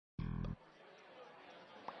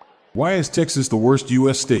Why is Texas the worst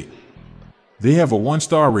U.S. state? They have a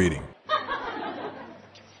 1-star rating.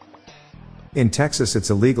 In Texas, it's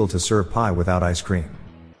illegal to serve pie without ice cream.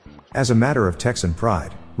 As a matter of Texan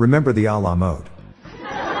pride, remember the a la mode.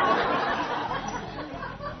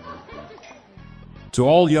 To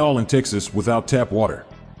all y'all in Texas without tap water,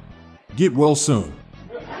 get well soon.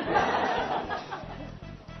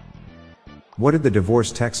 What did the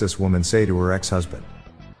divorced Texas woman say to her ex-husband?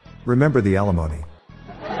 Remember the alimony.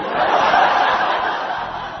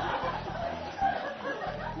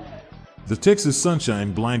 The Texas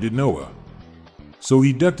sunshine blinded Noah, so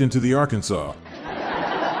he ducked into the Arkansas.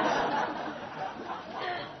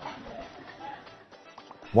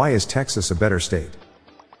 Why is Texas a better state?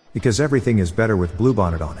 Because everything is better with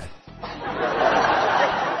Bluebonnet on it.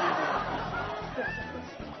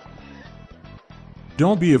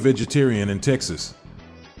 Don't be a vegetarian in Texas.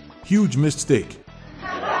 Huge mistake.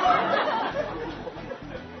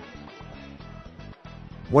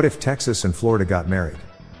 What if Texas and Florida got married?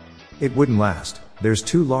 It wouldn't last. There's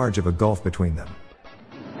too large of a gulf between them.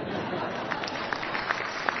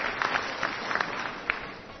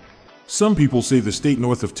 Some people say the state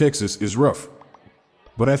north of Texas is rough,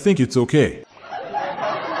 but I think it's okay.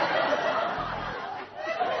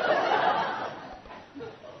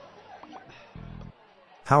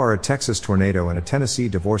 How are a Texas tornado and a Tennessee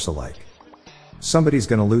divorce alike? Somebody's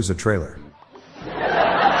gonna lose a trailer.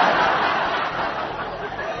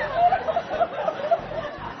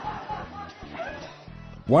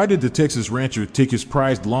 Why did the Texas rancher take his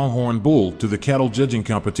prized longhorn bull to the cattle judging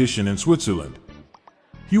competition in Switzerland?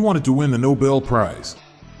 He wanted to win the Nobel Prize.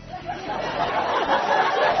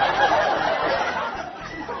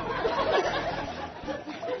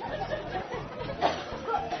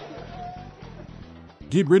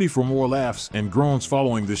 Get ready for more laughs and groans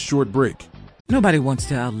following this short break. Nobody wants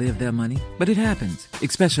to outlive their money, but it happens,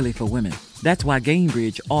 especially for women. That's why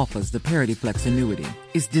Gainbridge offers the Parity Flex annuity.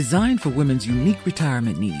 It's designed for women's unique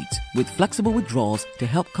retirement needs, with flexible withdrawals to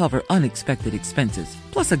help cover unexpected expenses,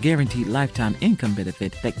 plus a guaranteed lifetime income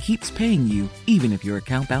benefit that keeps paying you even if your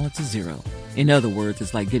account balance is zero. In other words,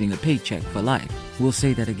 it's like getting a paycheck for life. We'll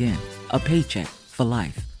say that again. A paycheck for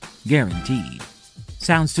life. Guaranteed.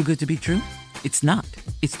 Sounds too good to be true? It's not.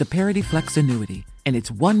 It's the Parity Flex annuity, and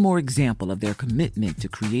it's one more example of their commitment to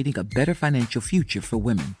creating a better financial future for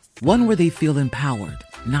women. One where they feel empowered,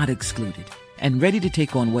 not excluded, and ready to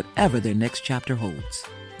take on whatever their next chapter holds.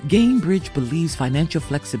 Gainbridge believes financial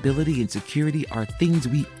flexibility and security are things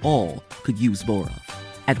we all could use more of.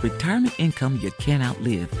 At retirement income you can't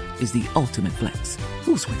outlive is the ultimate flex.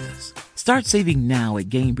 Who's with us? Start saving now at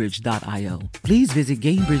Gainbridge.io. Please visit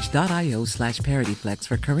Gainbridge.io/ParityFlex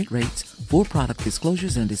for current rates, for product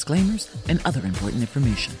disclosures and disclaimers, and other important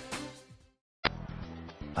information.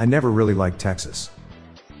 I never really liked Texas.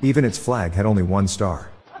 Even its flag had only 1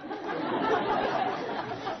 star.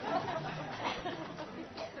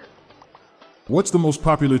 What's the most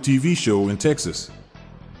popular TV show in Texas?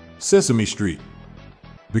 Sesame Street.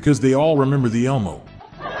 Because they all remember the Elmo.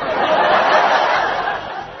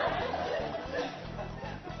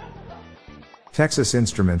 Texas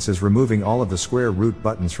Instruments is removing all of the square root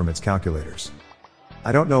buttons from its calculators.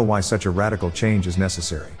 I don't know why such a radical change is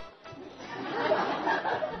necessary.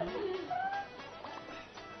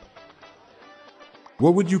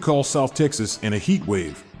 What would you call South Texas in a heat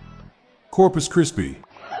wave? Corpus Christi.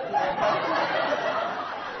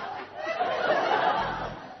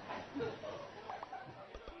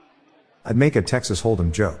 I'd make a Texas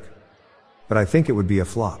Hold'em joke, but I think it would be a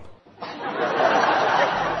flop.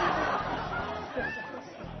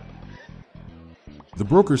 The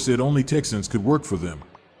broker said only Texans could work for them,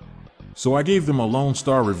 so I gave them a Lone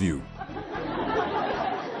Star review.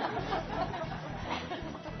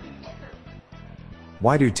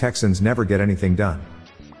 Why do Texans never get anything done?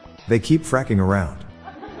 They keep fracking around.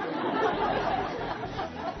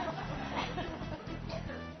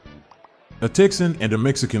 A Texan and a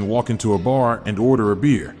Mexican walk into a bar and order a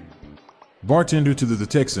beer. Bartender to the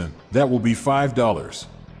Texan, that will be $5.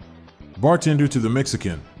 Bartender to the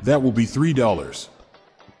Mexican, that will be $3.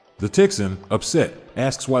 The Texan, upset,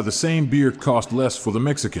 asks why the same beer cost less for the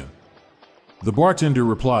Mexican. The bartender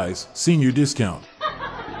replies, "Senior discount."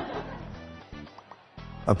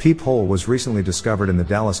 A peephole was recently discovered in the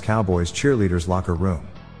Dallas Cowboys cheerleaders' locker room.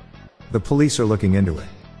 The police are looking into it.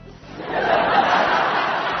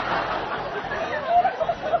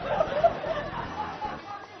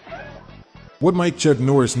 What might Chuck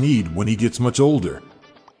Norris need when he gets much older?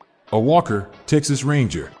 A Walker, Texas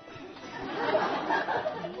Ranger.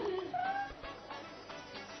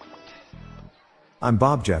 I'm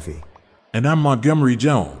Bob Jeffy. And I'm Montgomery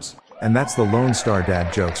Jones. And that's the Lone Star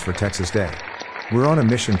Dad Jokes for Texas Day. We're on a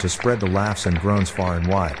mission to spread the laughs and groans far and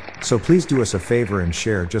wide, so please do us a favor and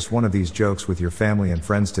share just one of these jokes with your family and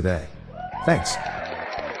friends today. Thanks.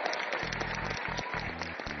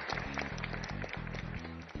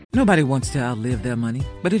 Nobody wants to outlive their money,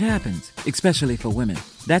 but it happens, especially for women.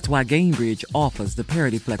 That's why Gainbridge offers the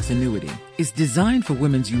Parity Flex annuity. It's designed for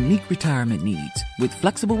women's unique retirement needs, with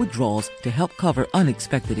flexible withdrawals to help cover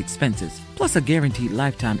unexpected expenses, plus a guaranteed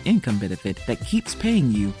lifetime income benefit that keeps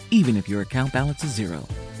paying you even if your account balance is zero.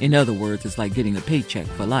 In other words, it's like getting a paycheck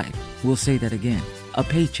for life. We'll say that again. A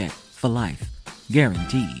paycheck for life.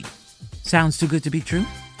 Guaranteed. Sounds too good to be true?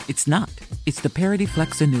 It's not. It's the Parity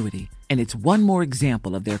Flex annuity, and it's one more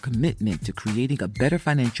example of their commitment to creating a better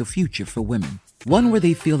financial future for women. One where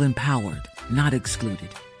they feel empowered, not excluded,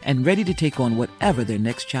 and ready to take on whatever their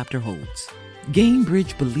next chapter holds.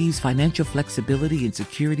 Gainbridge believes financial flexibility and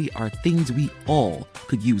security are things we all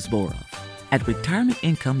could use more of. At retirement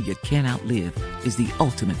income you can't outlive is the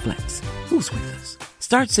ultimate flex. Who's with us?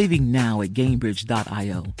 Start saving now at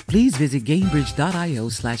Gainbridge.io. Please visit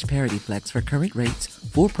Gainbridge.io/ParityFlex for current rates,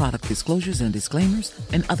 for product disclosures and disclaimers,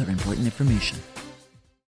 and other important information.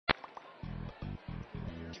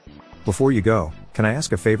 Before you go, can I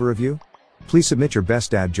ask a favor of you? Please submit your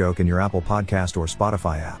best dad joke in your Apple Podcast or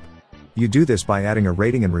Spotify app. You do this by adding a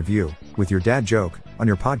rating and review with your dad joke on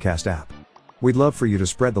your podcast app. We'd love for you to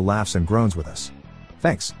spread the laughs and groans with us.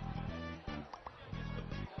 Thanks.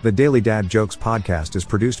 The Daily Dad Jokes podcast is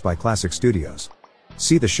produced by Classic Studios.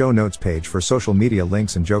 See the show notes page for social media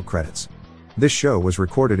links and joke credits. This show was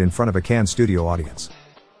recorded in front of a Cannes studio audience.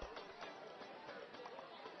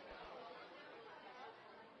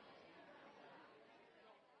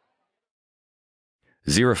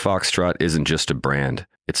 Zero Foxtrot isn't just a brand,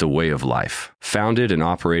 it's a way of life. Founded and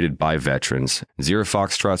operated by veterans, Zero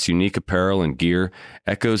Foxtrot's unique apparel and gear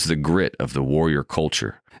echoes the grit of the warrior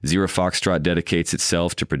culture. Zero Foxtrot dedicates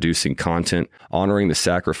itself to producing content, honoring the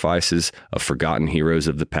sacrifices of forgotten heroes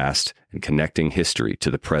of the past, and connecting history to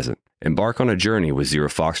the present. Embark on a journey with Zero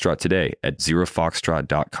Foxtrot today at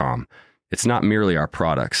zerofoxtrot.com. It's not merely our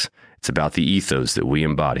products, it's about the ethos that we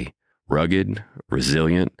embody. Rugged,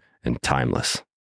 resilient, and timeless.